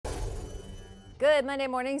Good Monday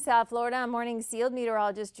morning, South Florida. Morning Sealed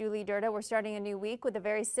meteorologist Julie Durda. We're starting a new week with a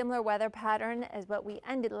very similar weather pattern as what we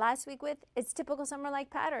ended last week with. It's typical summer-like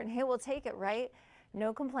pattern. Hey, we'll take it, right?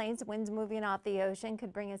 No complaints. Winds moving off the ocean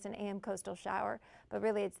could bring us an AM coastal shower, but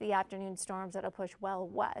really it's the afternoon storms that'll push well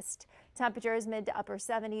west. Temperatures mid to upper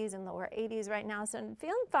 70s and lower 80s right now, so I'm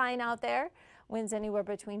feeling fine out there. Winds anywhere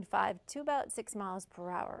between 5 to about 6 miles per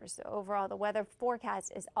hour. So overall, the weather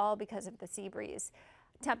forecast is all because of the sea breeze.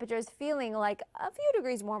 Temperatures feeling like a few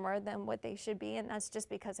degrees warmer than what they should be, and that's just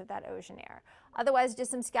because of that ocean air. Otherwise,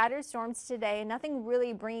 just some scattered storms today. Nothing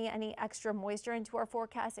really bringing any extra moisture into our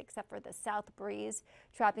forecast except for the south breeze,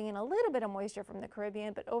 trapping in a little bit of moisture from the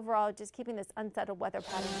Caribbean, but overall just keeping this unsettled weather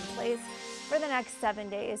pattern in place for the next 7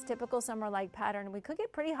 days. Typical summer-like pattern. We could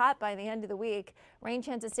get pretty hot by the end of the week. Rain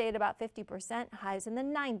chances stay at about 50%, highs in the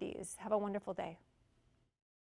 90s. Have a wonderful day.